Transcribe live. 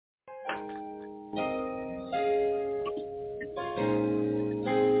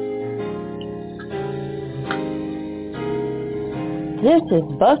This is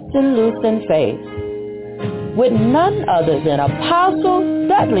Bustin' Loose in Faith with none other than Apostle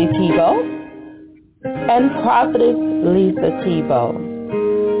Dudley Thibeaux and Prophetess Thibeaux.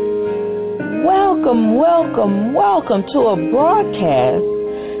 Welcome, welcome, welcome to a broadcast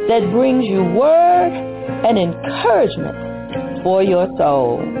that brings you word and encouragement for your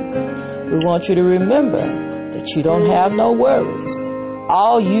soul. We want you to remember that you don't have no worries.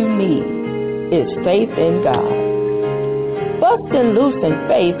 All you need is faith in God. Bustin' Loose in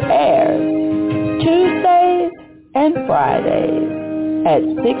Faith airs Tuesdays and Fridays at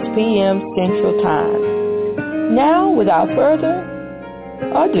 6 p.m. Central Time. Now, without further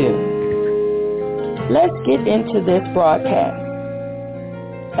ado, let's get into this broadcast,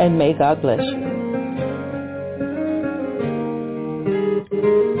 and may God bless you.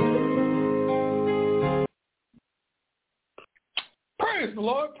 Praise the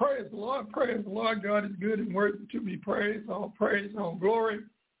Lord, praise the Lord, praise the Lord. God is good and worthy to be praised. All praise, all glory,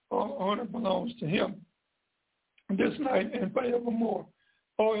 all honor belongs to him this night and forevermore.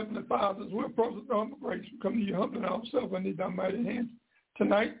 Oh, Heavenly Father, as we approach the throne of grace, we come to you humbling ourselves under thy mighty hands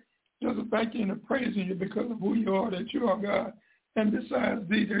tonight. Just to thank you and praising you because of who you are, that you are God. And besides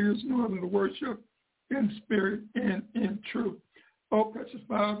thee, there is no other to worship in spirit and in truth. Oh, precious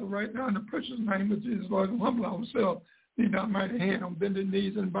Father, right now in the precious name of Jesus, Lord, we humble ourselves in thy mighty hand on bended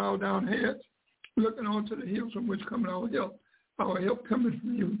knees and bow down heads, looking on to the hills from which cometh our help. Our help coming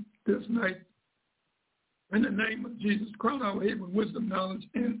from you this night. In the name of Jesus, crown our head with wisdom, knowledge,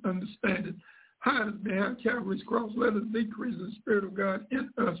 and understanding. Hide us behind Calvary's cross. Let us decrease the Spirit of God in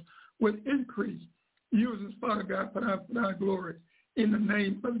us with increase. Use us, Father God, for thy glory. In the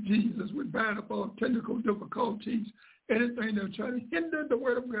name of Jesus, we bind up all technical difficulties, anything that will try to hinder the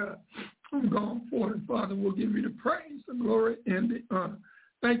word of God from going forward. And Father, we'll give you the praise, the glory, and the honor.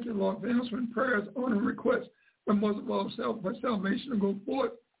 Thank you, Lord, for answering prayers, honor, and requests, but most of all, for salvation to go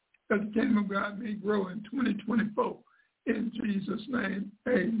forth, that the kingdom of God may grow in 2024. In Jesus' name,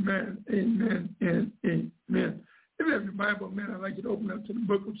 amen, amen, and amen. If you have your Bible, man, I'd like you to open up to the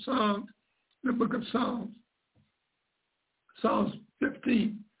book of Psalms, Psalms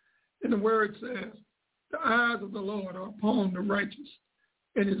 15. And the word says, the eyes of the Lord are upon the righteous,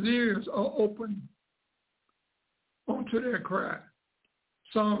 and his ears are open unto their cry.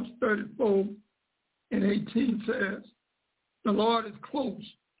 Psalms 34 and 18 says, the Lord is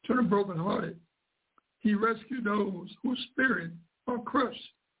close to the brokenhearted. He rescued those whose spirit are crushed.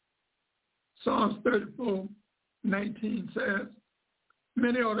 Psalms 34, 19 says,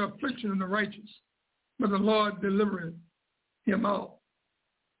 many are the affliction of the righteous, but the Lord delivereth him out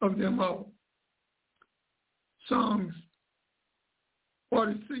of them all. Psalms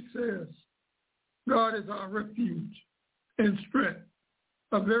 46 says, God is our refuge and strength,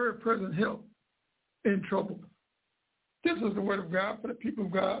 a very present help in trouble. This is the word of God for the people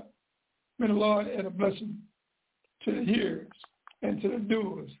of God. May the Lord add a blessing to the hearers and to the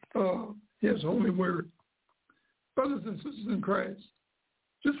doers of his holy word. Brothers and sisters in Christ,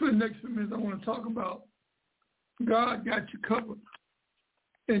 just for the next few minutes, I want to talk about God got you covered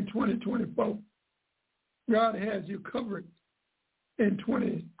in 2024. God has you covered in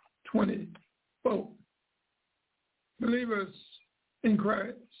 2024. Believers in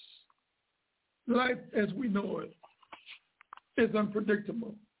Christ, life as we know it is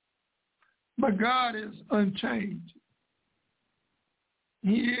unpredictable, but God is unchanged.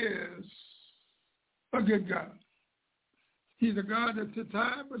 He is a good God. He's a God that sits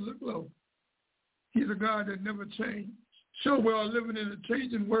high but look low. He's a God that never changed. So we are living in a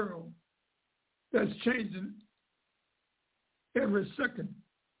changing world that's changing every second,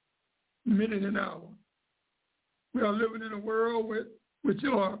 minute, and hour. We are living in a world which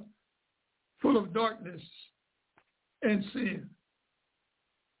are full of darkness and sin.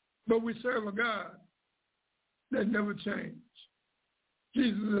 But we serve a God that never changed.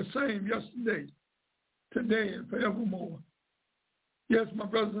 Jesus is the same yesterday, today, and forevermore. Yes, my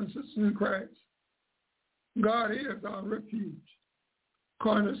brothers and sisters in Christ, God is our refuge.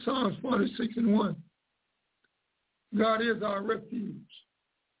 According to Psalms 46 and 1, God is our refuge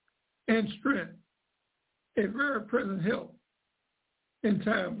and strength, a very present help in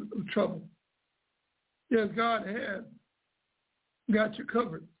times of trouble. Yes, God has got you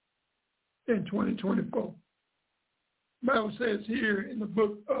covered in 2024. The Bible says here in the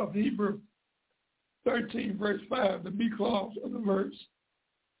book of Hebrews 13, verse 5, the B clause of the verse,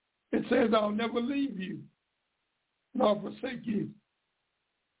 it says, I'll never leave you nor forsake you.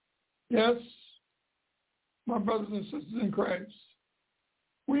 Yes, my brothers and sisters in Christ,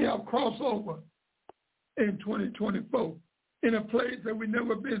 we have crossed over in 2024 in a place that we've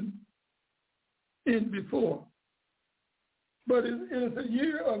never been in before. But it is a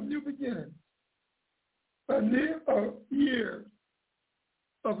year of new beginnings, a year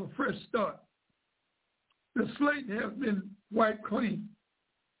of a fresh start. The slate has been wiped clean.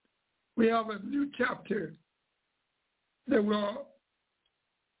 We have a new chapter that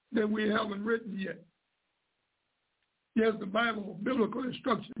we haven't written yet. Yes, the Bible, biblical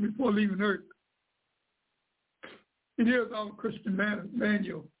instruction before leaving earth. It is our Christian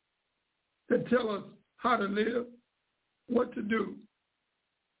manual that tell us how to live, what to do,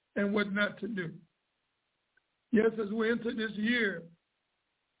 and what not to do. Yes, as we enter this year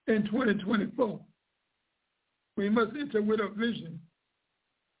in 2024, we must enter with a vision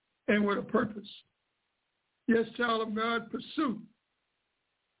and with a purpose. Yes, child of God, pursue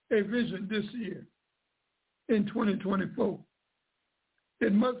a vision this year in 2024.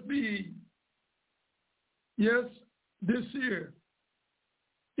 It must be, yes, this year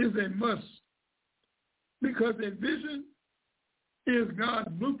is a must, because a vision is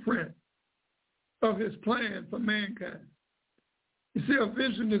God's blueprint of his plan for mankind. You see, a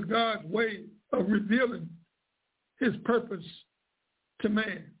vision is God's way of revealing his purpose to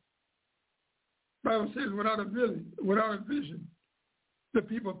man. The Bible says without a vision, the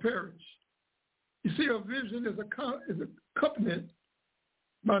people perish. You see, a vision is accompanied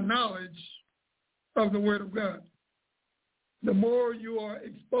by knowledge of the Word of God. The more you are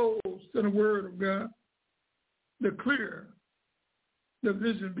exposed to the Word of God, the clearer the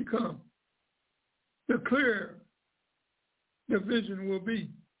vision becomes. The clearer the vision will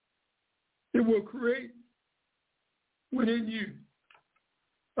be. It will create within you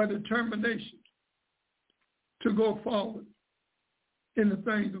a determination to go forward in the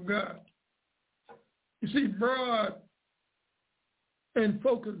things of God. You see, broad and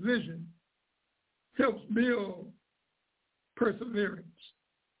focused vision helps build perseverance.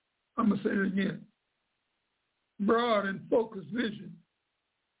 I'm going to say it again. Broad and focused vision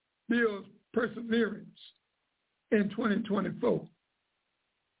builds perseverance in 2024.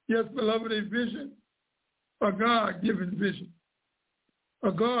 Yes, beloved, a vision, a God-given vision,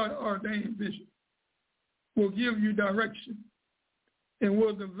 a God-ordained vision will give you direction and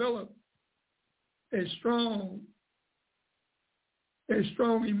will develop a strong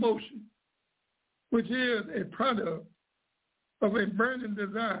emotion, which is a product of a burning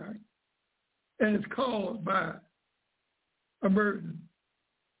desire and is caused by a burden.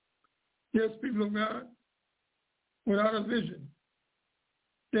 Yes, people of God, without a vision,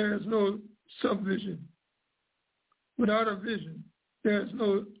 there is no subvision. Without a vision, there is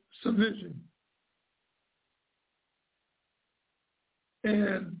no subvision.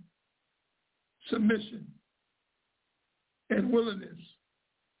 And submission and willingness.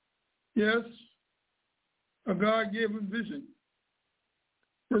 Yes, a God-given vision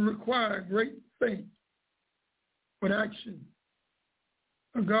will require great faith with action.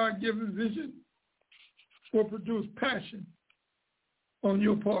 A God-given vision will produce passion on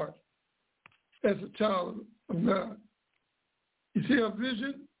your part as a child of God. You see, a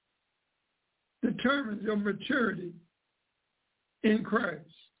vision determines your maturity in Christ.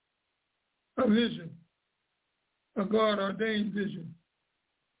 A vision, a God-ordained vision,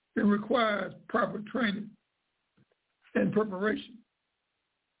 it requires proper training and preparation.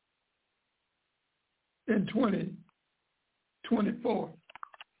 In 2024.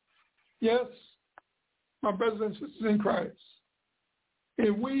 Yes, my brothers and sisters in Christ,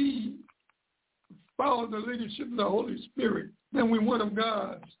 if we follow the leadership of the Holy Spirit, then we're one of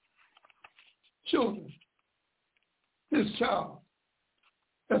God's children, his child.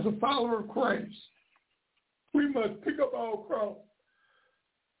 As a follower of Christ, we must pick up our cross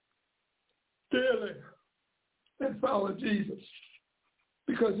daily and follow Jesus,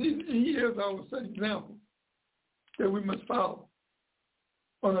 because he is our example that we must follow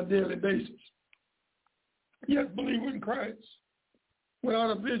on a daily basis. Yes, believe in Christ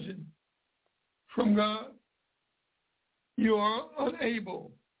without a vision from God, you are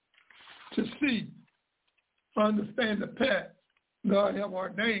unable to see, understand the path God have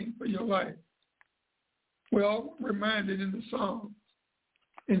ordained for your life. We're all reminded in the Psalms,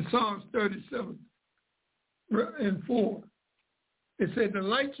 in Psalms 37 and 4, it said,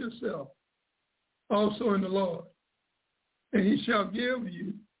 delight yourself also in the Lord, and he shall give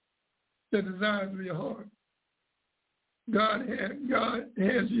you the desires of your heart. God has got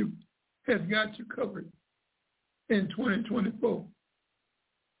you covered in 2024.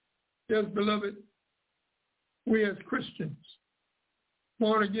 Yes, beloved, we as Christians,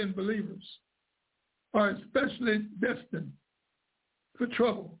 born-again believers, are especially destined for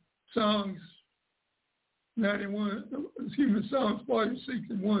trouble. Psalms 46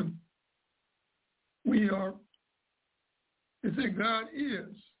 and 1. We are It said God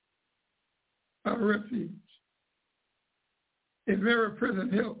is our refuge, a very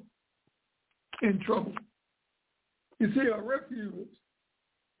present help in trouble. You see, a refuge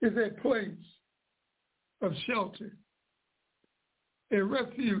is a place of shelter. A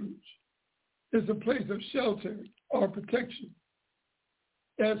refuge is a place of shelter or protection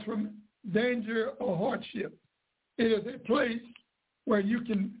as from danger or hardship. It is a place where you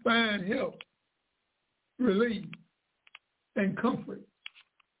can find help, relief, and comfort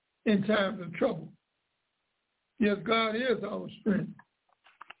in times of trouble. Yes, God is our strength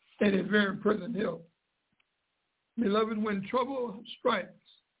and a very present help. Beloved, when trouble strikes,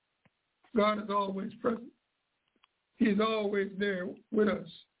 God is always present. He's always there with us,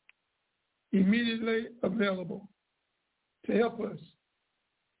 immediately available to help us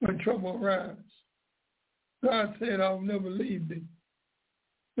when trouble arises. God said, I will never leave thee,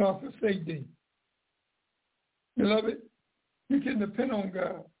 nor forsake thee. Beloved, you can depend on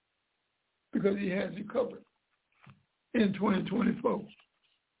God because he has you covered in 2024.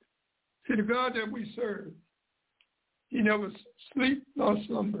 See, the God that we serve, he never sleep nor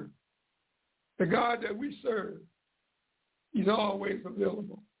slumber. The God that we serve, he's always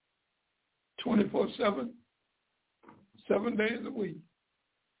available, 24/7, 7 days a week,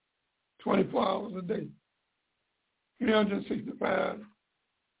 24 hours a day, 365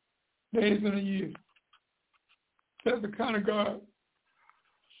 days in a year. That's the kind of God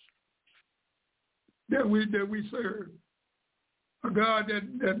that we serve, a God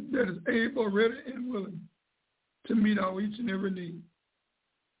that is able, ready, and willing to meet our each and every need.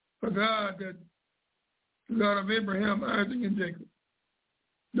 A God that, the God of Abraham, Isaac, and Jacob,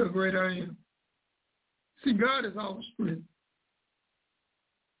 the great I am. See, God is our strength.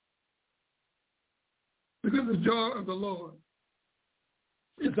 Because the joy of the Lord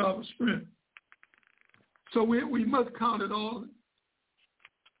is our strength. So we must count it all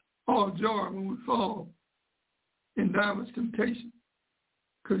joy when we fall in diverse temptation,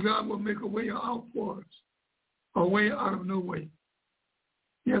 because God will make a way out for us, a way out of no way.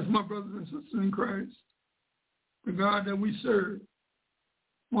 Yes, my brothers and sisters in Christ, the God that we serve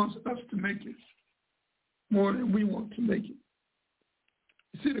wants us to make it more than we want to make it.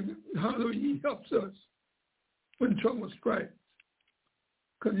 You see, hallelujah, he helps us when trouble strikes,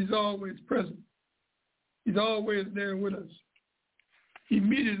 because he's always present. He's always there with us,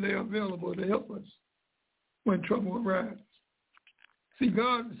 immediately available to help us when trouble arises. See,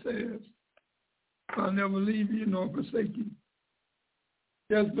 God says, I'll never leave you nor forsake you.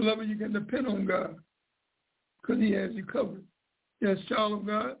 Yes, beloved, you can depend on God because he has you covered. Yes, child of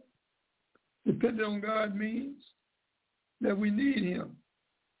God, depending on God means that we need him.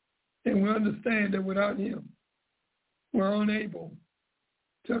 And we understand that without him, we're unable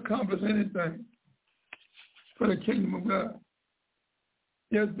to accomplish anything for the kingdom of God.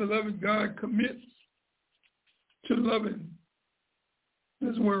 Yes, beloved, God commits to loving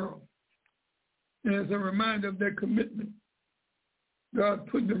this world. And as a reminder of that commitment, God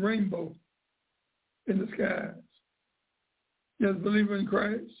put the rainbow in the skies. Yes, believer in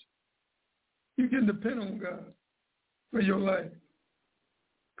Christ, you can depend on God for your life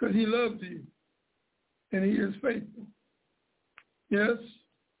because he loves you and he is faithful. Yes,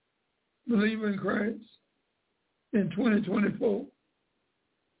 believer in Christ, in 2024,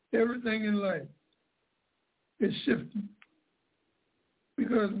 everything in life is shifting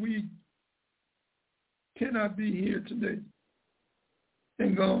because we cannot be here today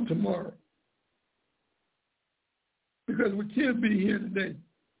and gone tomorrow. Because we can't be here today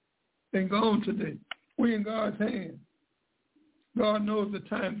and gone today. We're in God's hands. God knows the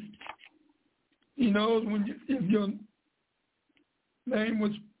time. He knows when if your name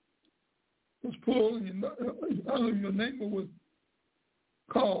was pulled, and your name was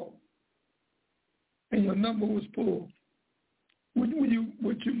called, and your number was pulled. Would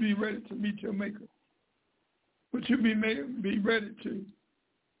you be ready to meet your Maker? Would you be ready to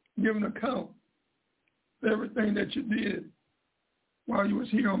give an account of everything that you did while you was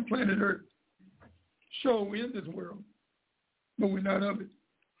here on planet Earth? Sure, we're in this world, but we're not of it.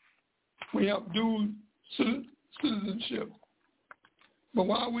 We have dual citizenship. But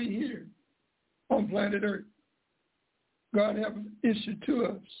while we're here on planet Earth, God has issued to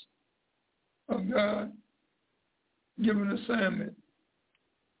us of God given assignment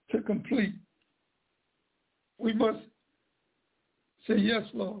to complete. We must say yes,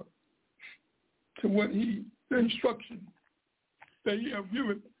 Lord, to what the instruction that he has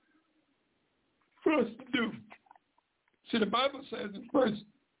given for us to do. See, the Bible says in 1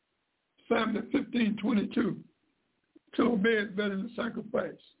 Samuel 15:22, to obey is better than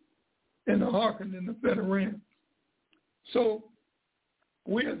sacrifice, and to hearken than the fat of rams. So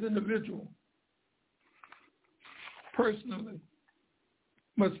we as individuals, personally,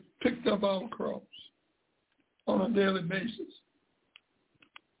 must pick up our cross on a daily basis.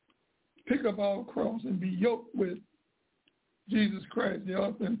 Pick up our cross and be yoked with Jesus Christ, the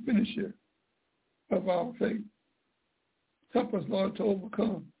author and finisher of our faith. Help us, Lord, to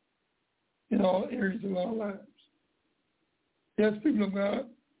overcome in all areas of our lives. Yes, people of God,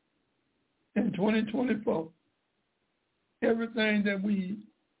 in 2024, everything that we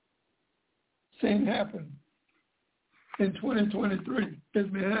seen happen in 2023 is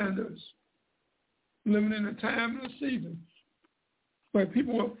behind us. Living in a time and a season where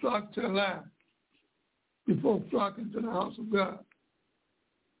people will flock to life before flocking to the house of God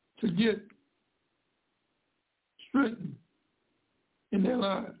to get strengthened in their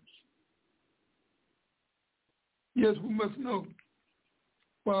lives. Yes, we must know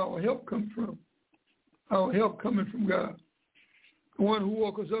where our help comes from. Our help coming from God, the one who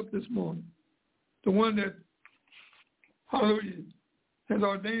woke us up this morning, the one that, hallelujah, has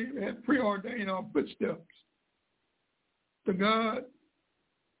preordained our footsteps, the God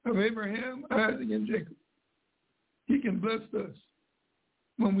of Abraham, Isaac, and Jacob. He can bless us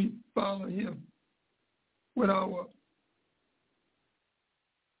when we follow him with our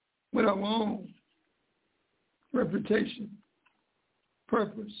own reputation,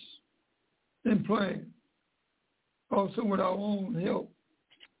 purpose, and plan. Also with our own help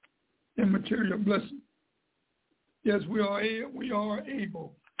and material blessing. Yes, we are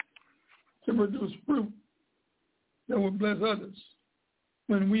able to produce fruit that will bless others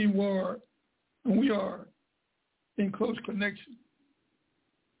when we are in close connection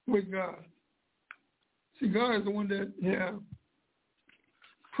with God. See, God is the one that has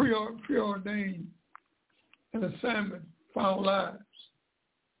preordained an assignment for our lives.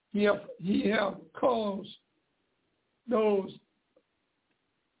 He have caused those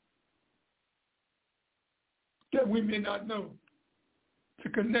that we may not know to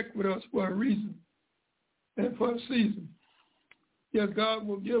connect with us for a reason and for a season. Yes, God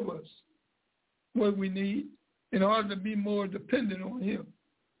will give us what we need in order to be more dependent on him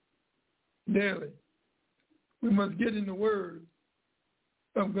daily. We must get in the word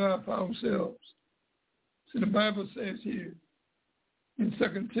of God for ourselves. So the Bible says here in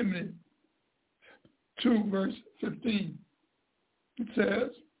 2 Timothy 2, verse 15, it says,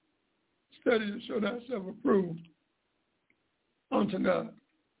 study to show thyself approved unto God,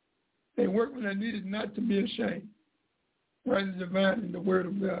 a workman that needed not to be ashamed, rightly dividing the word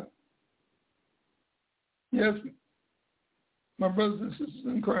of God. Yes, my brothers and sisters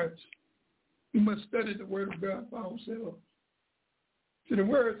in Christ, we must study the word of God for ourselves. See, the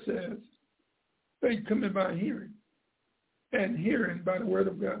word says, faith cometh by hearing, and hearing by the word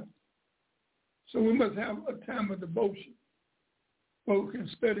of God. So we must have a time of devotion where we can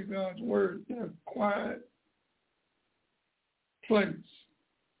study God's word in a quiet place,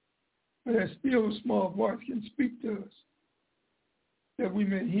 where that still small voice can speak to us, that we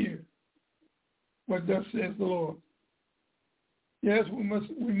may hear what thus says the Lord. Yes, we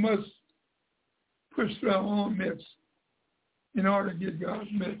must push through our own midst in order to get God's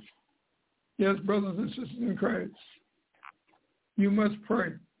midst. Yes, brothers and sisters in Christ, you must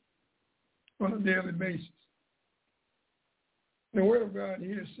pray on a daily basis. The word of God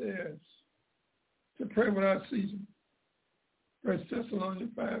here says to pray without ceasing. 1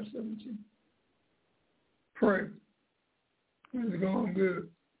 Thessalonians 5:17. Pray when it's going good.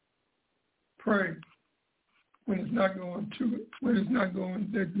 Pray when it's not going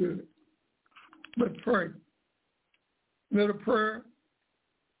that good. But pray. Little prayer,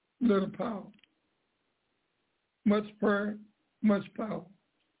 little power. Much prayer, much power.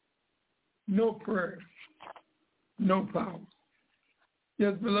 No prayer, no power.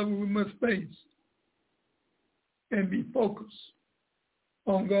 Yes, beloved, we must face and be focused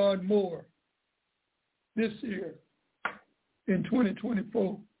on God more this year in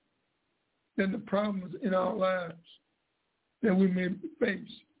 2024 than the problems in our lives that we may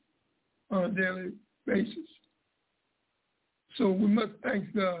face on a daily basis. So we must ask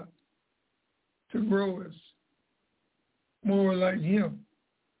God to grow us more like him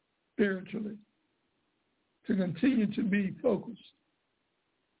spiritually, to continue to be focused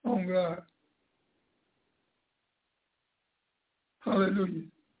on God. Hallelujah.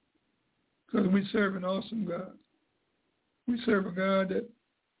 Because we serve an awesome God. We serve a God that's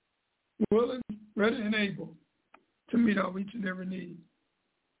willing, ready, and able to meet our each and every need.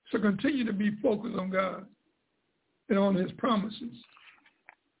 So continue to be focused on God and on his promises,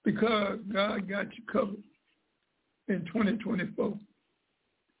 because God got you covered in 2024.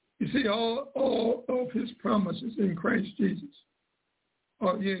 You see, all of his promises in Christ Jesus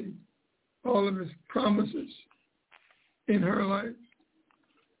are yea. All of his promises in her life,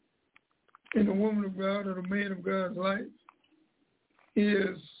 in the woman of God or the man of God's life,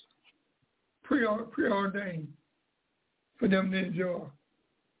 is preordained for them to enjoy.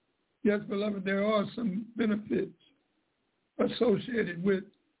 Yes, beloved, there are some benefits associated with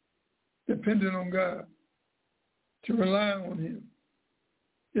depending on God. To rely on him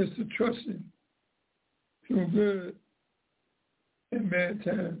is to trust him through good and bad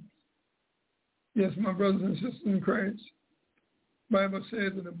times. Yes, my brothers and sisters in Christ, the Bible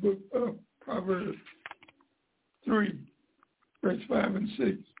says in the book of Proverbs 3, verse 5 and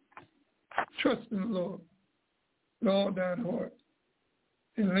 6, trust in the Lord with all thine heart,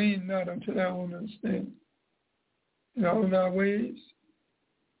 and lean not unto thy own understanding. In all thy ways,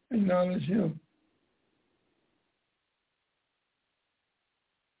 acknowledge him.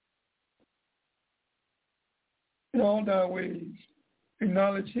 In all thy ways,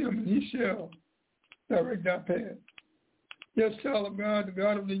 acknowledge him, and he shall direct thy path. Yes, child of God, the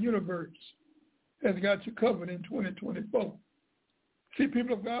God of the universe has got you covered in 2024. See,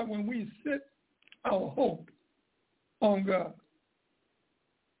 people of God, when we set our hope on God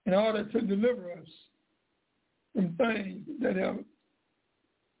in order to deliver us from things that have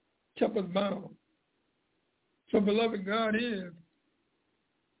kept us bound. So, beloved, God is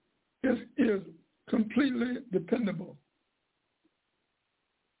completely dependable.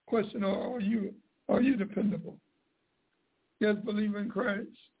 Question, are you dependable? Yes, believe in Christ,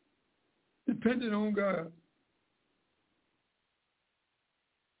 dependent on God.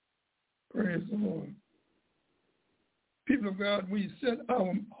 Praise the Lord. People of God, we set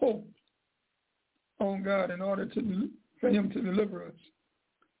our hope on God in order for him to deliver us.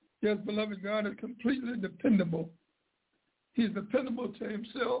 Yes, beloved, God is completely dependable. He's dependable to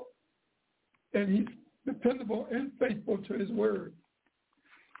himself, and he's dependable and faithful to his word.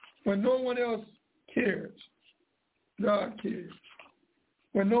 When no one else cares, God cares.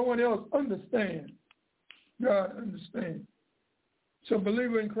 When no one else understands, God understands. So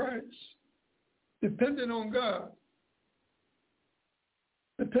believer in Christ, dependent on God,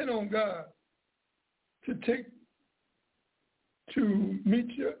 depend on God to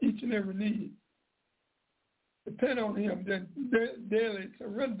meet your each and every need. Depend on him, then daily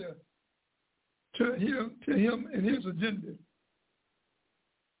surrender to him and his agenda,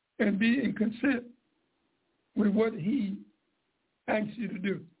 and be in consent with what he asks you to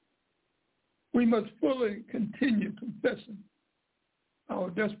do. We must fully continue confessing our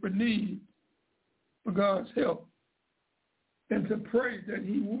desperate need for God's help, and to pray that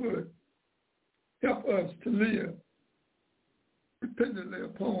he would help us to live dependently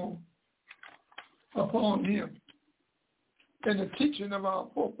upon him and the teaching of our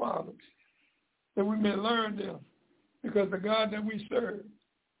forefathers, that we may learn them, because the God that we serve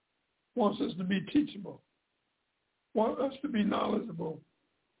wants us to be teachable, wants us to be knowledgeable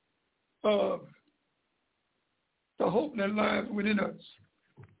of the hope that lies within us.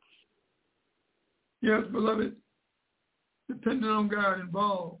 Yes, beloved, depending on God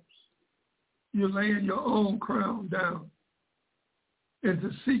involves you laying your own crown down and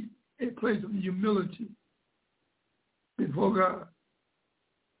to seek a place of humility before God.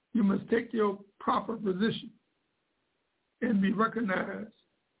 You must take your proper position and be recognized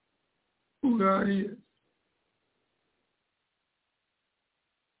who God is.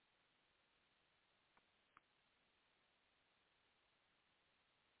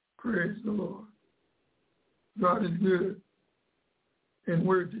 Praise the Lord. God is good and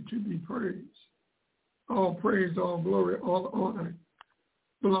worthy to be praised. All praise, all glory, all honor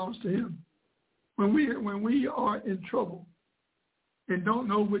belongs to him. When we are in trouble and don't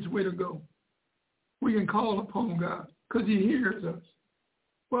know which way to go, we can call upon God because he hears us.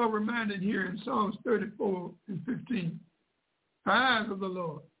 Well, reminded here in Psalms 34 and 15, the eyes of the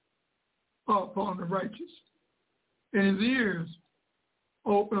Lord are upon the righteous, and his ears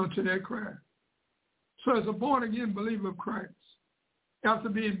open unto their cry. So as a born-again believer of Christ, after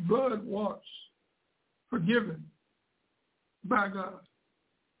being blood-washed, forgiven by God,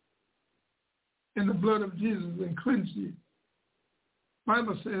 and the blood of Jesus and cleansed you, the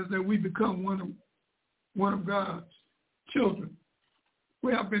Bible says that we become one of God's children.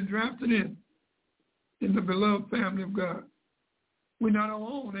 We have been drafted in the beloved family of God. We're not our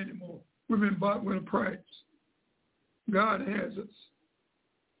own anymore. We've been bought with a price. God has us.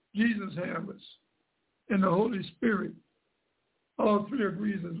 Jesus has us. And the Holy Spirit. All three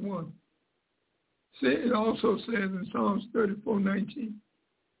agrees as one. It also says in Psalms 34:19,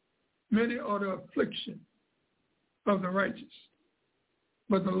 many are the affliction of the righteous,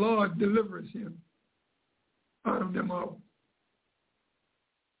 but the Lord delivers him out of them all.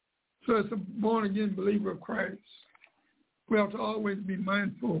 So as a born-again believer of Christ, we have to always be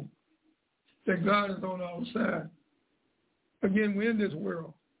mindful that God is on our side. Again, we're in this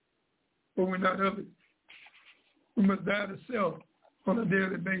world, but we're not of it. We must die to self on a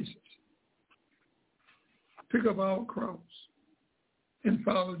daily basis. Pick up our cross and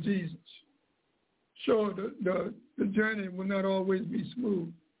follow Jesus. Sure, the journey will not always be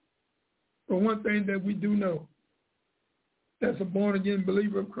smooth. But one thing that we do know, as a born-again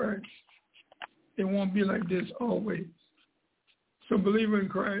believer of Christ, it won't be like this always. So believer in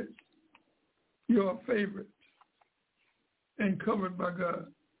Christ, you are favored and covered by God.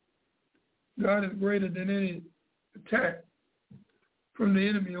 God is greater than any attack from the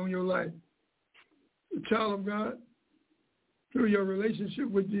enemy on your life. A child of God, through your relationship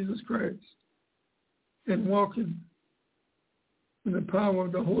with Jesus Christ and walking in the power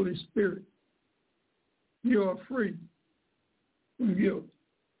of the Holy Spirit, you are free from guilt.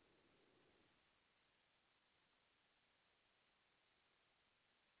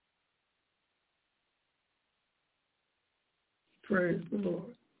 Praise the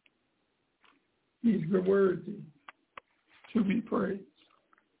Lord. He's worthy to be praised.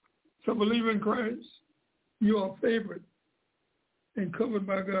 So believe in Christ. You are favored and covered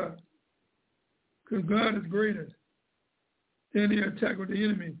by God, because God is greater than the attack of the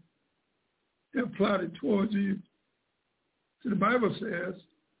enemy that plotted towards you. So the Bible says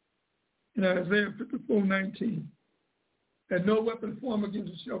in Isaiah 54:19 that no weapon formed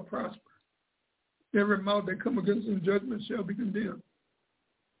against us shall prosper. Every mouth that come against in judgment shall be condemned.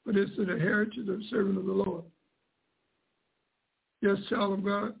 But this is the heritage of the servant of the Lord. Yes, child of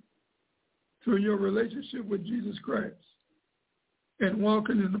God, through your relationship with Jesus Christ and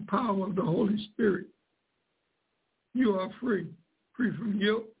walking in the power of the Holy Spirit, you are free from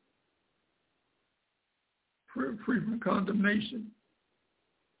guilt, free from condemnation.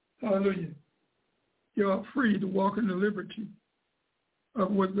 Hallelujah. You are free to walk in the liberty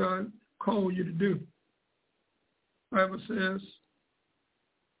of what God called you to do. The Bible says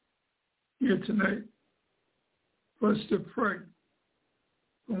here tonight for us to pray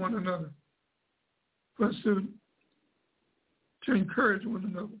for one another, for us to encourage one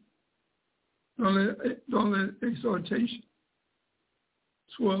another. Don't let exhortation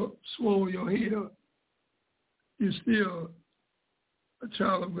swallow your head up. You're still a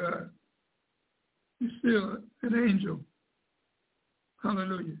child of God. You're still an angel.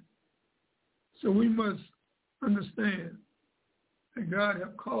 Hallelujah. So we must understand that God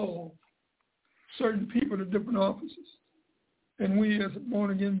has called certain people to different offices. And we as a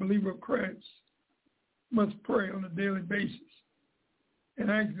born-again believer of Christ must pray on a daily basis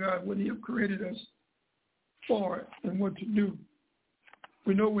and ask God what he has created us for and what to do.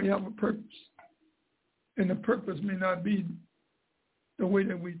 We know we have a purpose, and the purpose may not be the way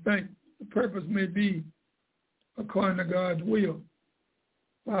that we think. The purpose may be according to God's will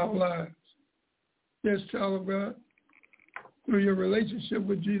for our lives. Yes, child of God, through your relationship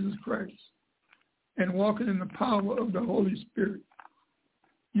with Jesus Christ and walking in the power of the Holy Spirit,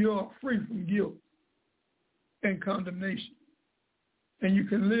 you are free from guilt and condemnation. And you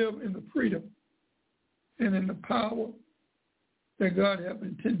can live in the freedom and in the power that God has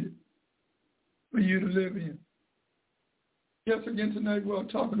intended for you to live in. Yes, again tonight we're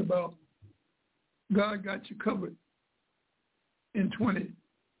talking about God got you covered in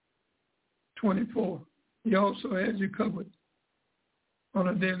 2024. He also has you covered on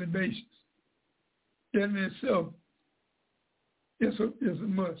a daily basis. That in itself is a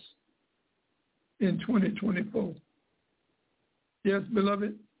must in 2024. Yes,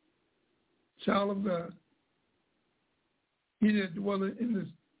 beloved, child of God, he that dwelleth in the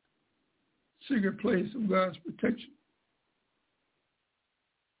secret place of God's protection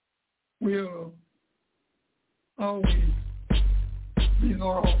will always be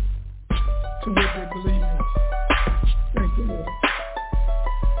loyal to what they believe in. Thank you, Lord.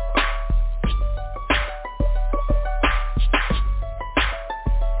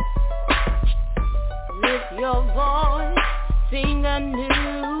 Lift your voice, sing a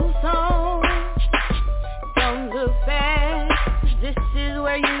new song. Don't look back, this is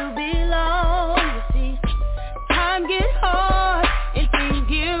where you belong. You see, time get hard and things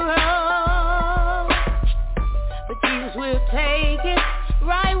get rough, but Jesus will take it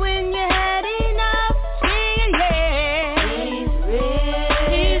right when you had enough. Sing it, yeah. He's real.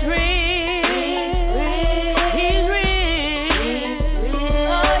 He's real. He's real. He's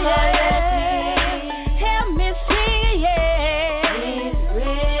real. Oh yeah. Help me sing it, yeah. He's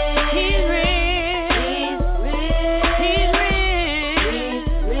real. He's real. He's real. He's real.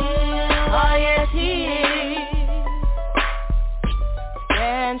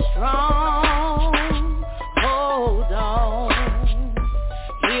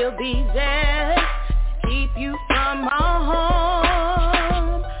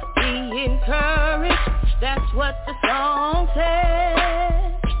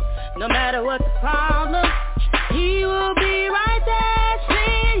 said, no matter what the problem, he will be right there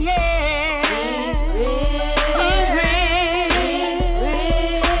saying, yeah. He's real.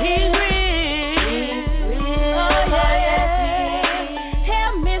 Oh, yeah.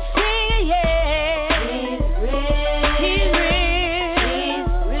 Help me sing, yeah. He's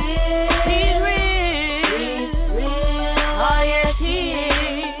real. Oh, yes, he is.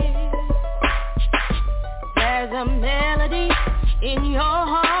 There's a melody in your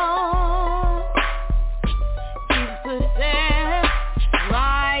heart. Jesus put it there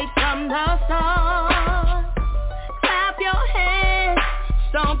right from the start. Clap your hands,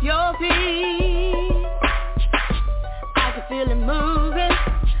 stomp your feet. I can feel it moving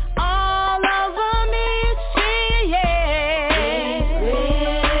all over me. Sing, yeah.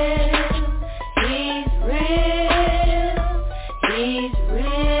 He's real. He's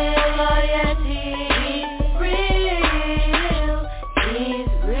real. Oh, yes, he's real. He's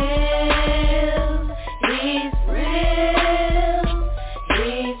real. He's real.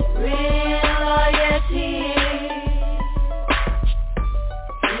 He's real. Oh, yes, he is.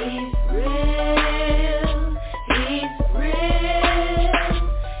 He's real. He's real.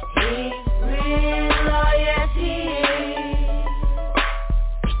 He's real. Oh, yes, he is.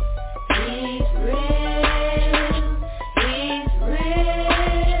 He's real. He's real. He's real.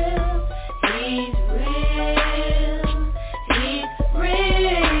 He's real.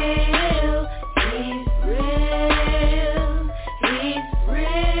 He's real. He's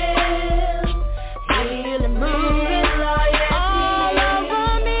real. I feel it moving all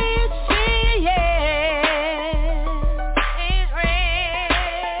over me. Sing, yeah. He's real.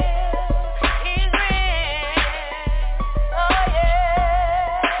 He's real. Oh,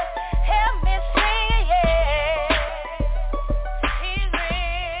 yeah. Help me sing, yeah. He's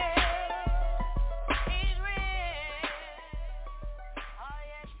real. He's real. Oh,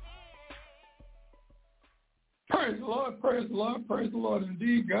 yes, he is. Praise the Lord, praise the Lord, praise the Lord.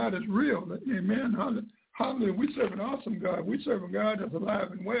 Indeed, God is real. Amen. Hallelujah. We serve an awesome God. We serve a God that's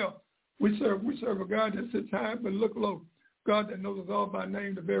alive and well. We serve a God that sits high but look low. God that knows us all by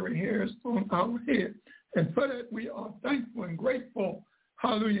name, the very hairs on our head. And for that, we are thankful and grateful.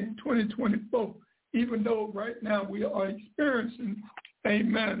 Hallelujah. In 2024, even though right now we are experiencing,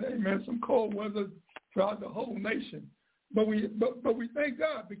 amen, some cold weather throughout the whole nation. But we thank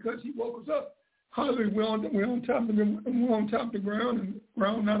God because he woke us up. Hallelujah. We're on top of the ground, and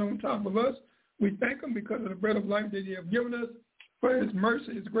ground not on top of us. We thank him because of the bread of life that he has given us, for his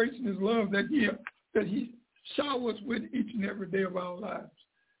mercy, his grace, and his love that he showers with each and every day of our lives.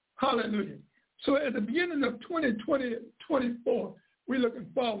 Hallelujah. So at the beginning of 2024, we're looking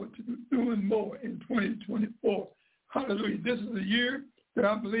forward to doing more in 2024. Hallelujah. This is a year that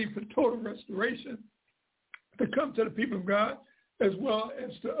I believe for total restoration to come to the people of God as well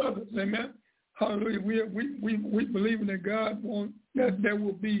as to others. Amen. Hallelujah. We believe that God wants that there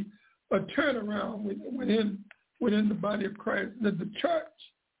will be a turnaround within the body of Christ, that the church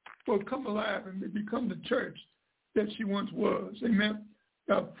will come alive and become the church that she once was. Amen.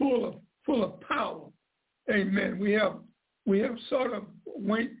 Full of power. Amen. We have sort of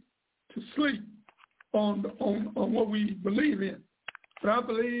went to sleep on what we believe in. But I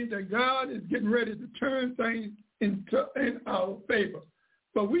believe that God is getting ready to turn things in our favor.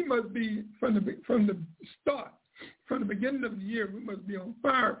 But we must be from the start, from the beginning of the year, we must be on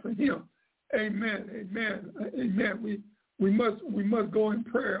fire for him. Amen. Amen. Amen. We must go in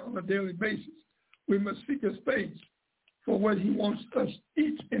prayer on a daily basis. We must seek his face for what he wants us,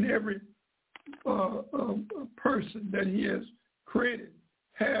 each and every person that he has created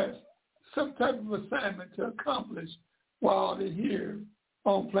has some type of assignment to accomplish while they're here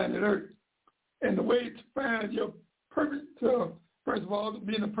on planet Earth. And the way to find your perfect, first of all, to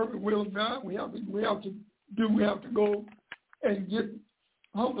be in the perfect will of God, we have to go and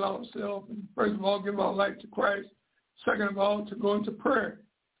humble ourselves, and first of all, give our life to Christ. Second of all, to go into prayer,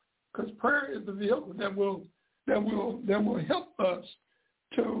 because prayer is the vehicle that will help us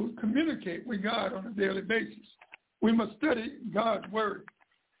to communicate with God on a daily basis. We must study God's word.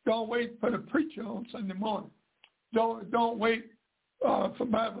 Don't wait for the preacher on Sunday morning. Don't wait for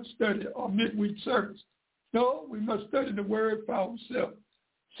Bible study or midweek service. No, we must study the word for ourselves.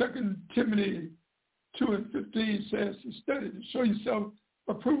 2 Timothy 2:15 says to study, to show yourself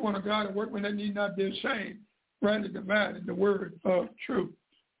approved unto God, and workman that need not be ashamed, rightly dividing the word of truth.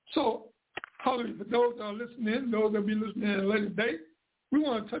 So, hallelujah, for those that are listening, those that will be listening at a later date, we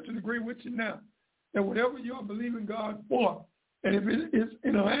want to touch and agree with you now that whatever you are believing God for, and if it is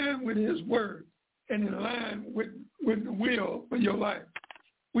in line with his word and in line with the will for your life,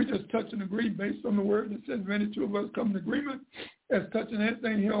 We just touch and agree based on the word that says, if any two of us come in agreement as touching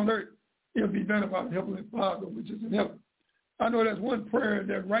anything here on earth, it'll be done about the Heavenly Father, which is in heaven. I know that's one prayer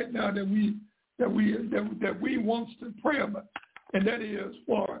that right now that we want to pray about, and that is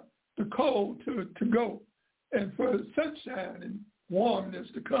for the cold to go and for the sunshine and warmness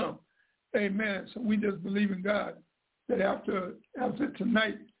to come. Amen. So we just believe in God that after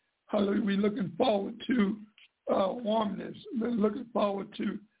tonight, hallelujah, we're looking forward to warmness. We're looking forward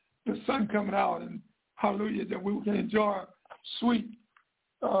to the sun coming out, and hallelujah, that we can enjoy sweet,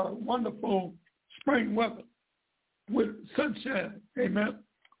 wonderful spring weather with sunshine. Amen.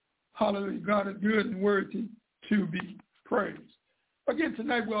 Hallelujah. God is good and worthy to be praised. Again,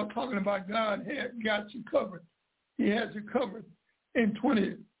 tonight we're talking about God had got you covered. He has you covered in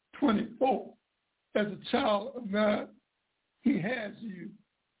 2024. As a child of God, he has you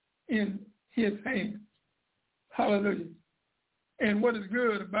in his hands. Hallelujah. And what is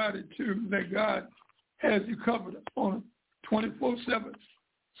good about it, too, that God has you covered on 24/7,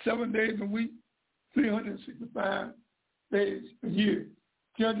 7 days a week, 365 days a year,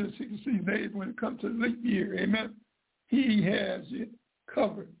 366 days when it comes to the leap year. Amen. He has you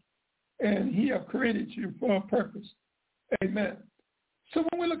covered, and he has created you for a purpose. Amen. So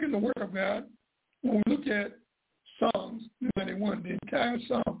when we look in the Word of God, when we look at Psalms 91, the entire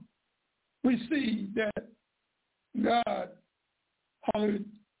Psalm, we see that God, hallelujah,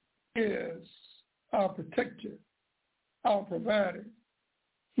 is our protector, our provider.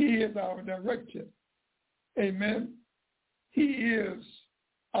 He is our director. Amen. He is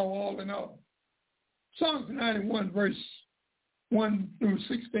our all in all. Psalms 91, verse 1 through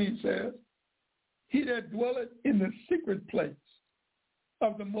 16 says, he that dwelleth in the secret place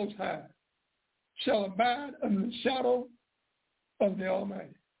of the Most High shall abide under the shadow of the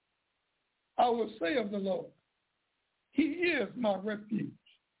Almighty. I will say of the Lord, he is my refuge,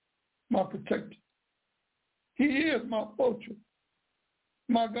 my protector. He is my fortress,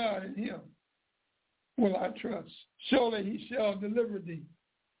 my God, in him will I trust. Surely he shall deliver thee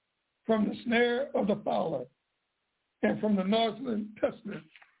from the snare of the fowler and from the noisome pestilence.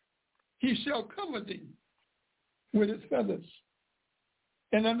 He shall cover thee with his feathers,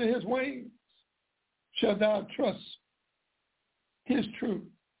 and under his wings shall thou trust. His truth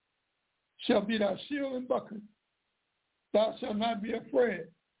shall be thy shield and buckler. Thou shalt not be afraid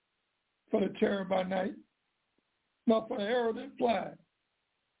for the terror by night, nor for the arrow that flies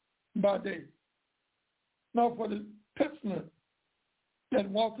by day, nor for the pestilence that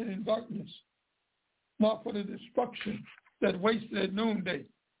walketh in darkness, nor for the destruction that wasteth at noonday,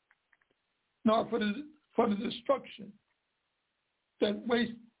 nor for the destruction that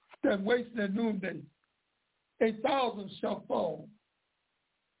wastes at noonday. 1,000 shall fall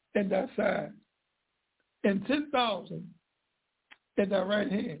at thy side, and 10,000 at thy right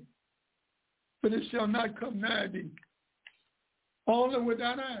hand, but it shall not come nigh thee. Only with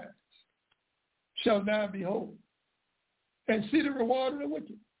thine eyes shall thou behold, and see the reward of the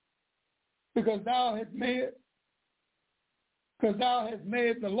wicked, because thou hast made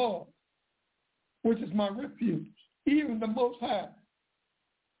the Lord, which is my refuge, even the Most High,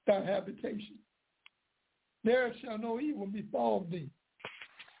 thy habitation. There shall no evil befall thee,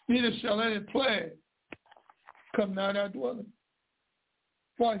 neither shall any plague come nigh thy dwelling.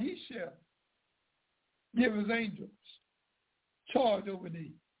 For he shall give his angels charge over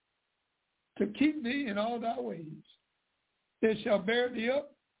thee, to keep thee in all thy ways. They shall bear thee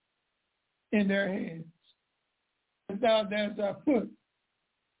up in their hands, and thou dash thy foot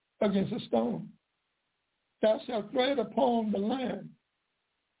against a stone. Thou shalt tread upon the lion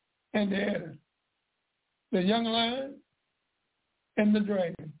and the adder, the young lion and the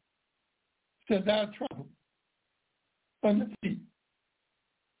dragon shall thou trample under feet,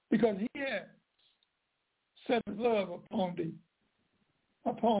 because he has set his love upon thee,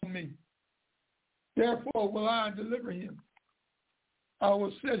 upon me. Therefore will I deliver him. I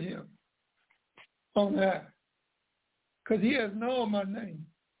will set him on high, because he has known my name.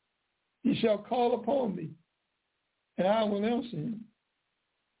 He shall call upon me, and I will answer him.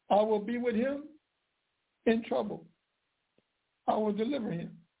 I will be with him in trouble. I will deliver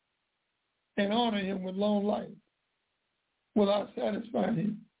him and honor him with long life. Will I satisfy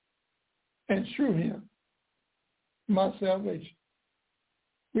him and shew him my salvation.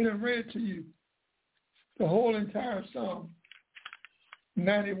 We have read to you the whole entire Psalm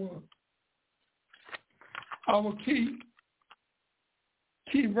 91. Our key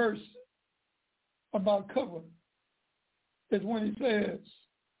verse about cover is when he says,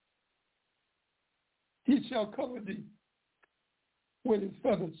 he shall cover thee with his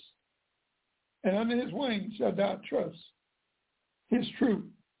feathers, and under his wings shall thou trust. His truth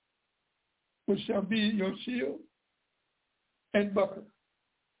which shall be your shield and buckler.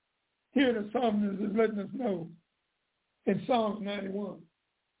 Here the psalmist is letting us know in Psalms 91.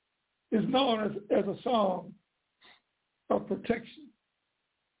 It's known as a psalm of protection,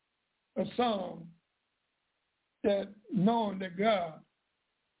 a psalm that knowing that God,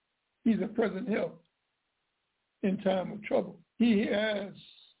 he's a present help in time of trouble. He has,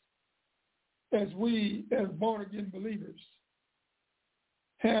 as we as born-again believers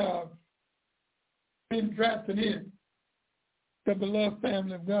have been drafted in the beloved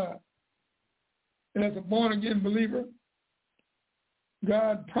family of God. And as a born-again believer,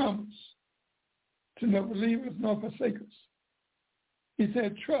 God promised to never leave us nor forsake us. He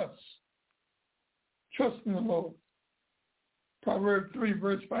said, trust in the Lord. Proverbs 3,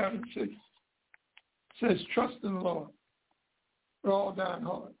 verse 5 and 6 says, trust in the Lord with all thine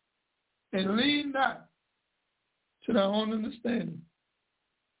heart, and lean not to thy own understanding.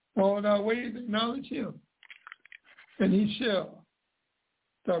 All thy ways acknowledge him, and he shall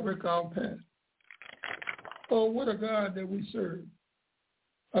direct our path. Oh, what a God that we serve.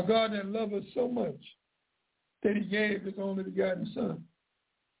 A God that loves us so much that he gave his only begotten Son,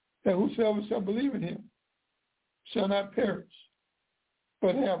 that whosoever shall believe in him shall not perish,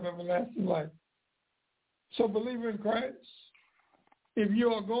 but have everlasting life. So, believer in Christ, if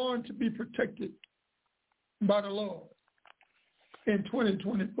you are going to be protected by the Lord in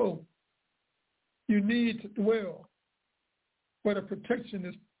 2024, you need to dwell where the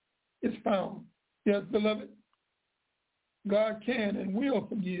protection is found. Yes, beloved, God can and will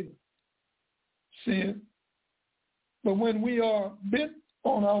forgive sin. But when we are bent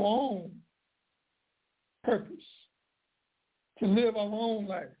on our own purpose, to live our own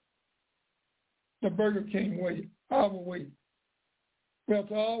life, the Burger King way, our way, we have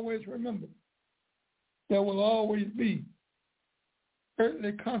to always remember there will always be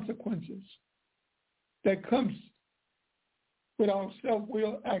earthly consequences that comes with our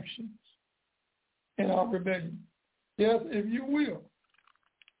self-will actions and our rebellion. Yes, if you will,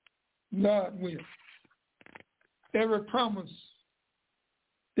 God will. Every promise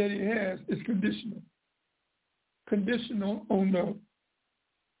that he has is conditional. Conditional on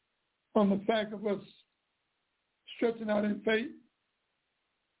the fact of us stretching out in faith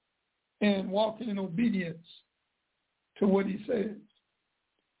and walking in obedience to what he says,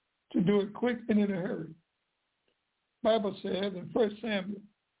 to do it quick and in a hurry. Bible says in 1 Samuel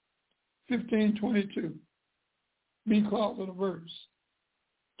 15:22, be called to the verse,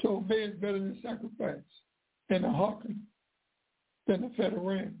 to obey is better than sacrifice, and to hearken than the fat of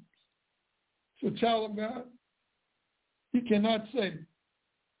rams. So, child of God, you cannot say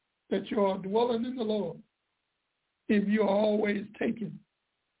that you are dwelling in the Lord if you are always taking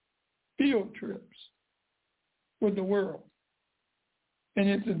field trips with the world and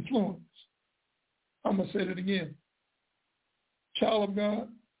its influence. I'm going to say that again. Child of God,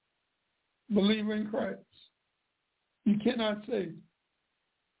 believer in Christ, you cannot say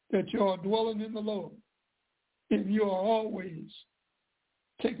that you are dwelling in the Lord if you are always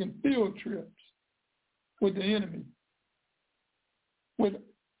taking field trips with the enemy, with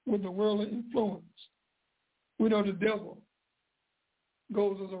the worldly influence. We know the devil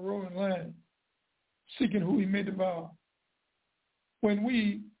goes as a roaring lion, seeking who he may devour. When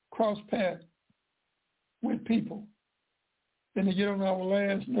we cross paths with people and they get on our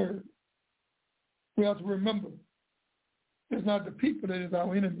last nerve, we have to remember it's not the people that is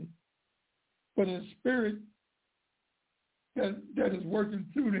our enemy, but it's the spirit that is working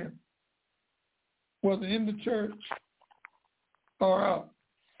through them, whether in the church or out,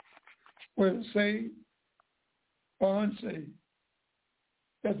 whether saved or unsaved.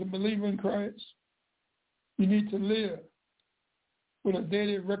 As a believer in Christ, you need to live with a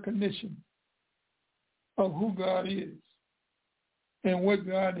daily recognition of who God is and what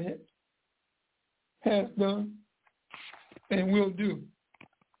God has done and will do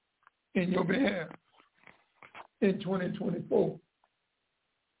in your behalf in 2024.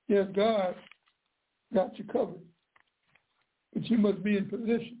 Yes, God got you covered, but you must be in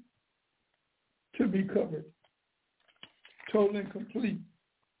position to be covered, total and complete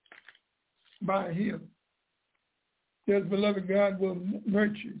by him. Yes, beloved, God will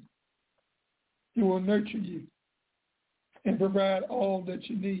nurture. He will nurture you and provide all that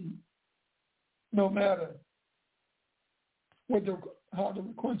you need, no matter how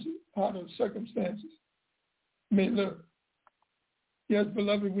the circumstances may look. Yes,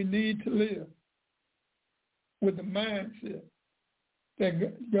 beloved, we need to live with the mindset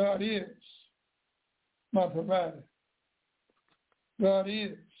that God is my provider. God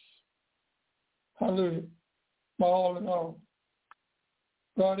is, hallelujah, my all in all.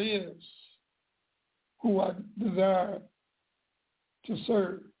 God is who I desire to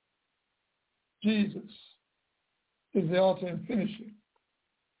serve. Jesus is the author and finisher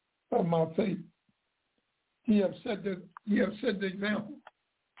of my faith. He has set the example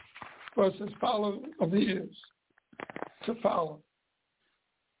for us as followers of his to follow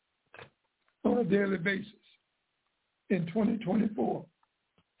on a daily basis in 2024.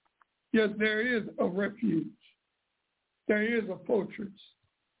 Yes, there is a refuge. There is a fortress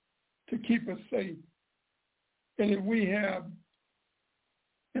to keep us safe. And if we have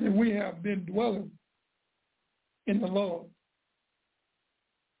been dwelling in the Lord,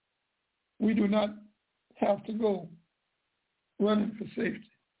 we do not have to go running for safety.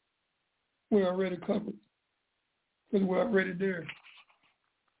 We're already covered because we're already there,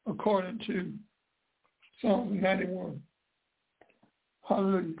 according to Psalm 91.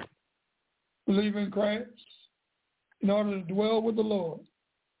 Hallelujah. Believe in Christ. In order to dwell with the Lord,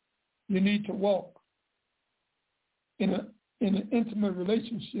 you need to walk in an intimate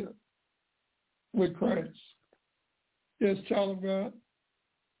relationship with Christ. Yes, child of God,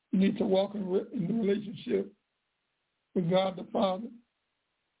 you need to walk in the relationship with God the Father,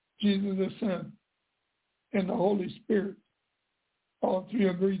 Jesus the Son, and the Holy Spirit. All three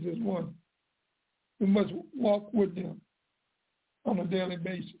agrees as one. We must walk with them on a daily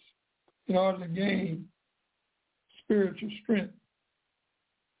basis in order to gain spiritual strength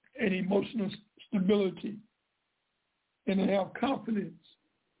and emotional stability, and to have confidence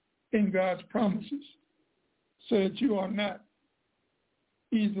in God's promises so that you are not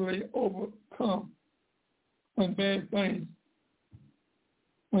easily overcome when bad things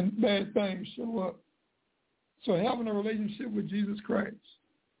show up. So having a relationship with Jesus Christ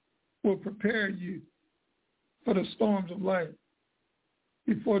will prepare you for the storms of life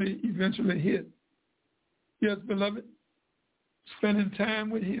before they eventually hit. Yes, beloved, spending time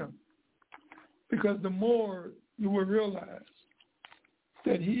with him, because the more you will realize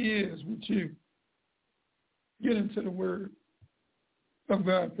that he is with you. Get into the word of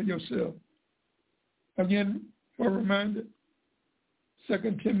God for yourself. Again, for a reminder,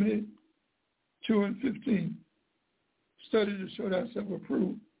 2 Timothy 2:15. Study to show thyself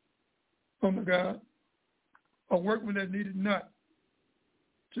approved unto God, a workman that needed not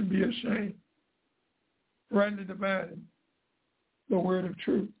to be ashamed, rightly dividing the word of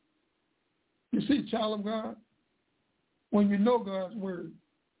truth. You see, child of God, when you know God's word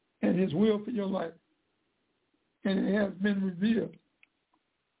and his will for your life, and it has been revealed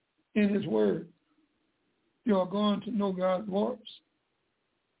in his word, you are going to know God's voice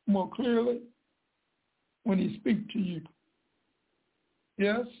more clearly when he speaks to you.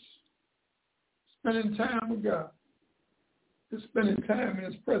 Yes, spending time with God is spending time in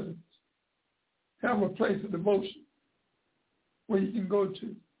his presence. Have a place of devotion where you can go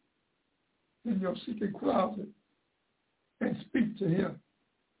to in your secret closet and speak to him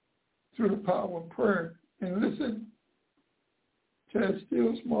through the power of prayer and listen to that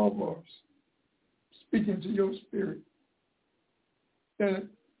still small voice speaking to your spirit. That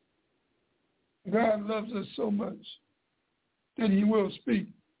God loves us so much that he will speak.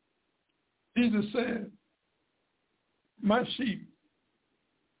 Jesus said, my sheep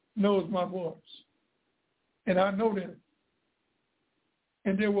knows my voice, and I know them,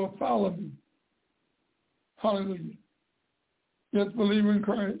 and they will follow me. Hallelujah. Yes, believe in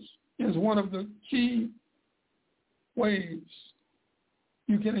Christ is one of the key ways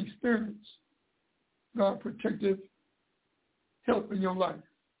you can experience God's protective help in your life.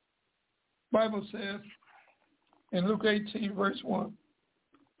 Bible says in Luke 18, verse 1,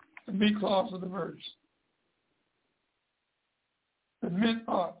 the B clause of the verse, that men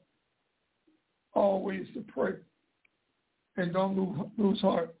ought always to pray and don't lose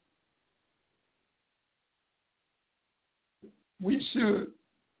heart. We should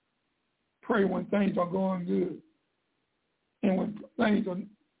pray when things are going good and when things are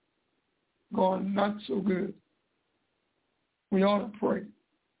going not so good. We ought to pray,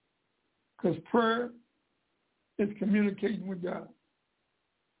 because prayer is communicating with God.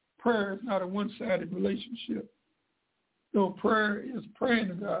 Prayer is not a one-sided relationship. No, prayer is praying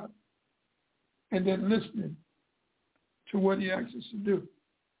to God and then listening to what he asks us to do,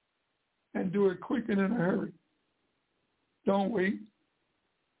 and do it quick and in a hurry. Don't wait.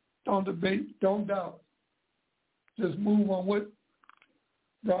 Don't debate. Don't doubt. Just move on what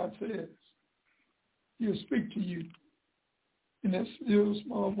God says. He'll speak to you in that still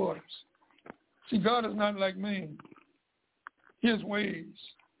small voice. See, God is not like man. His ways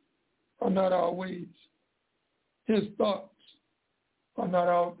are not our ways. His thoughts are not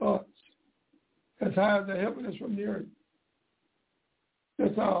our thoughts. As high as the heaven is from the earth,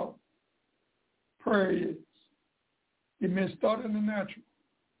 that's our prayer is. It may start in the natural,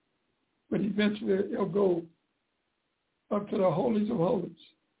 but eventually it'll go up to the holies of holies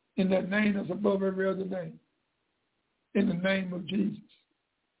in that name that's above every other name, in the name of Jesus.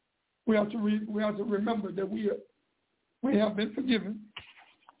 We have to remember that we have been forgiven,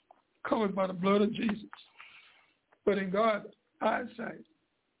 covered by the blood of Jesus. But in God's eyesight,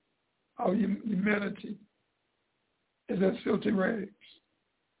 our humanity is as filthy rags.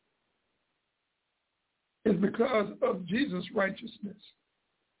 It's because of Jesus' righteousness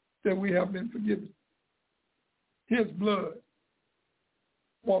that we have been forgiven. His blood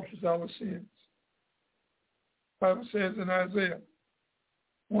washes our sins. The Bible says in Isaiah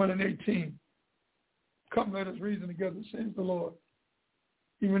 1:18, come, let us reason together, says the Lord.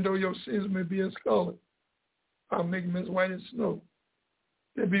 Even though your sins may be as scarlet, I'll make them as white as snow.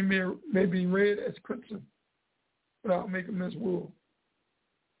 They may be red as crimson, but I'll make them as wool.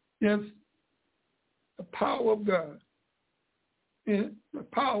 Yes, the power of God, and the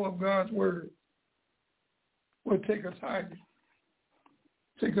power of God's word will take us higher,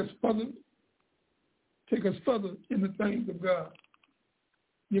 take us further in the things of God.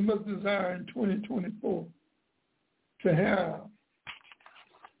 You must desire in 2024 to have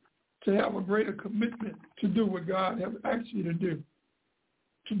a greater commitment to do what God has asked you to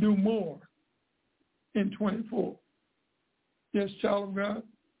do more in 24. Yes, child of God,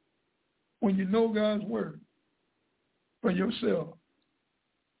 when you know God's word for yourself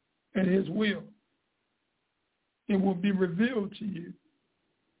and his will, it will be revealed to you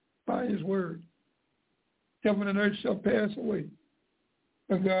by his word. Heaven and earth shall pass away,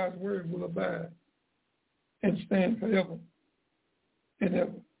 but God's word will abide and stand forever and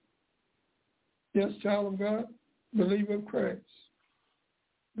ever. Yes, child of God, believer of Christ,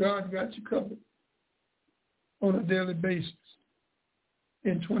 God got you covered on a daily basis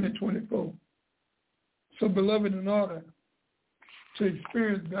in 2024. So, beloved, in order to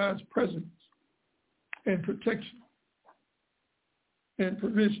experience God's presence and protection and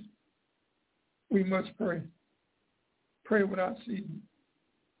provision, we must pray. Pray without ceasing.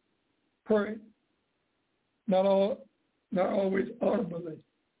 Pray, not always audibly,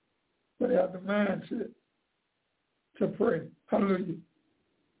 but have the mindset to pray. Hallelujah.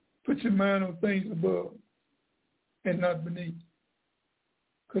 Put your mind on things above and not beneath.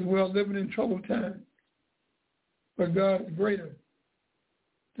 Because we are living in troubled times. But God is greater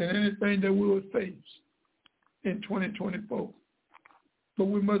than anything that we will face in 2024. But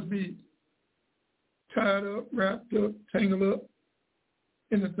we must be tied up, wrapped up, tangled up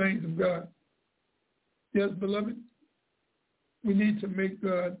in the things of God. Yes, beloved, we need to make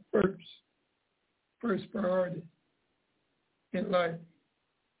God first priority in life,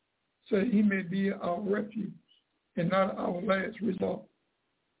 so that he may be our refuge and not our last resort.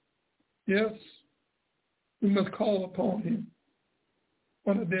 Yes, we must call upon him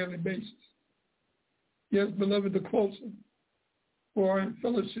on a daily basis. Yes, beloved, the closer we are in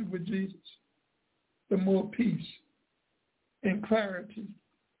fellowship with Jesus, the more peace and clarity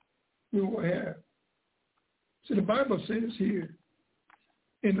we will have. So the Bible says here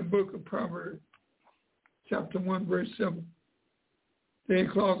in the book of Proverbs, chapter 1, verse 7, the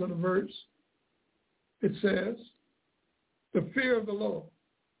end clause of the verse, it says, the fear of the Lord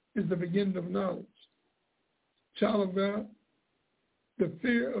is the beginning of knowledge. Child of God, the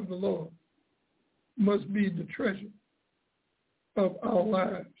fear of the Lord must be the treasure of our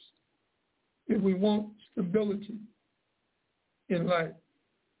lives if we want stability in life.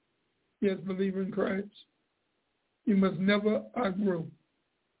 Yes, believer in Christ, you must never outgrow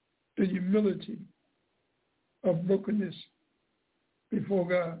the humility of brokenness before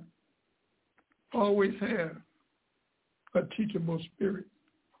God. Always have a teachable spirit.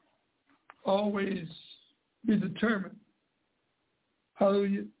 Always be determined,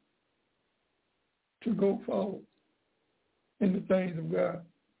 hallelujah, to go forward in the things of God.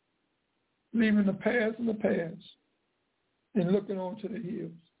 Leaving the past in the past and looking on to the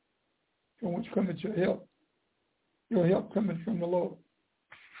hills from which cometh your help. Your help cometh from the Lord.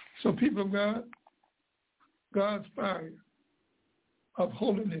 So people of God, God's fire of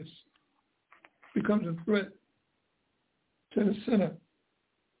holiness becomes a threat to the sinner.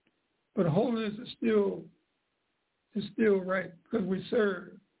 But holiness is still right because we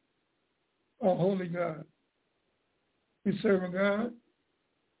serve a holy God. We serve a God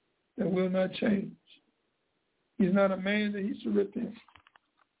that will not change. He's not a man that he should repent.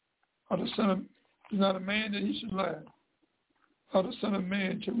 Or the son of, he's not a man that he should lie. Or the son of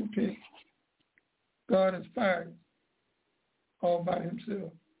man to repent. God is fire all by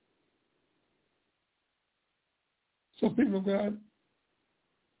himself. So people of God,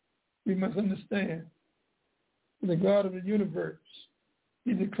 we must understand the God of the universe,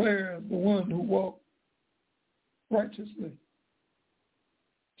 he declares the one who walked righteously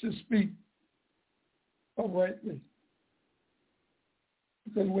to speak uprightly.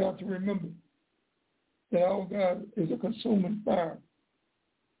 Because we have to remember that our God is a consuming fire.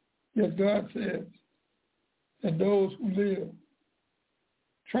 Yet God says that those who live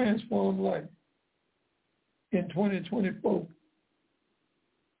transformed life in 2024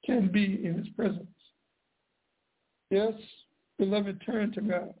 can be in his presence. Yes, beloved, turn to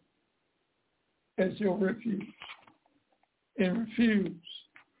God as your refuge and refuse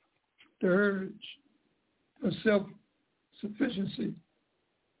the urge of self-sufficiency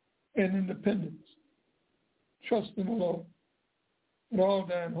and independence. Trust in the Lord with all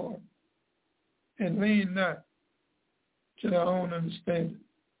thine heart and lean not to thy own understanding.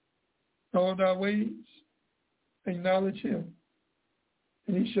 In all thy ways acknowledge him,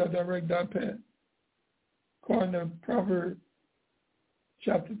 and he shall direct thy path. According to Proverbs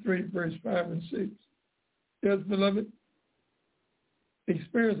chapter 3, verse 5 and 6. Yes, beloved,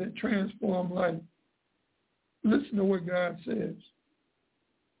 experience a transformed life. Listen to what God says.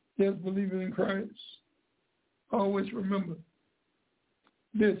 Yes, believing in Christ. Always remember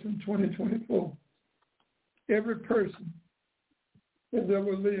this in 2024. Every person that's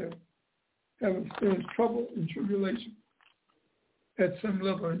ever lived have experienced trouble and tribulation at some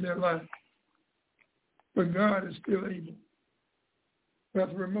level in their life. But God is still able. We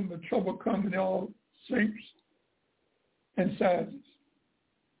have to remember trouble comes in all shapes and sizes.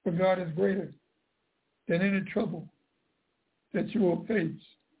 But God is greater than any trouble that you will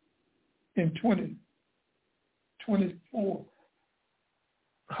face in 2024.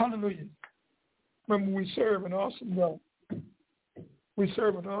 Hallelujah. Remember, we serve an awesome God. We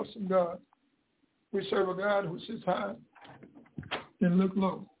serve an awesome God. We serve a God who sits high and look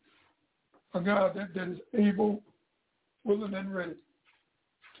low. A God that is able, willing, and ready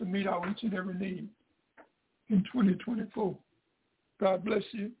to meet our each and every need in 2024. God bless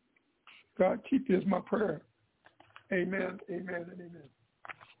you. God keep you is my prayer. Amen, amen, and amen.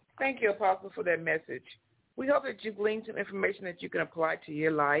 Thank you, Apostle, for that message. We hope that you gleaned some information that you can apply to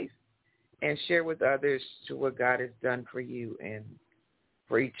your life and share with others to what God has done for you and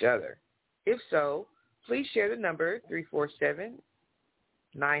for each other. If so, please share the number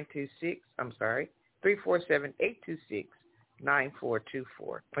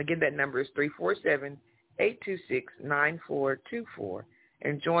 347-826-9424. Again, that number is 347-826-9424.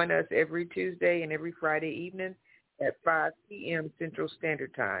 And join us every Tuesday and every Friday evening at 5 p.m. Central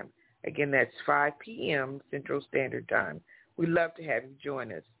Standard Time. Again, that's 5 p.m. Central Standard Time. We'd love to have you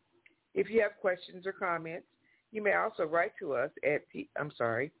join us. If you have questions or comments, you may also write to us at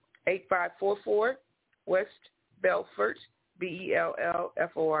 8544 West Belfort,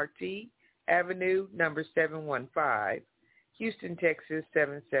 Bellfort Avenue, number 715, Houston, Texas,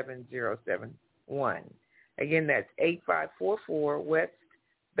 77071. Again, that's 8544 West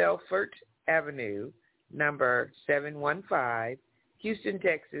Belfort Avenue, number 715, Houston,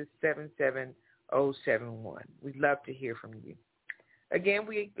 Texas, 77071. We'd love to hear from you. Again,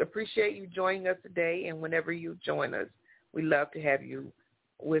 we appreciate you joining us today, and whenever you join us, we love to have you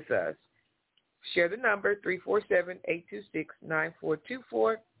with us. Share the number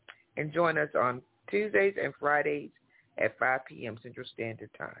 347-826-9424 and join us on Tuesdays and Fridays at 5 p.m. Central Standard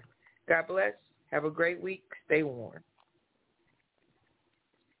Time. God bless. Have a great week. Stay warm.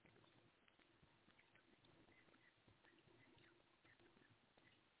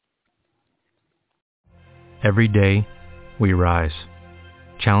 Every day, we rise,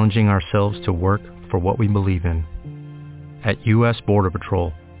 challenging ourselves to work for what we believe in. At U.S. Border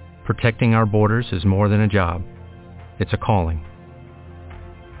Patrol, protecting our borders is more than a job. It's a calling.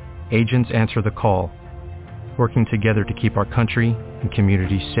 Agents answer the call, working together to keep our country and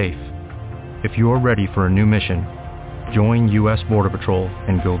communities safe. If you are ready for a new mission, join U.S. Border Patrol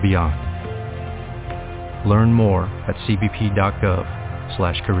and go beyond. Learn more at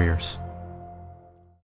cbp.gov/careers.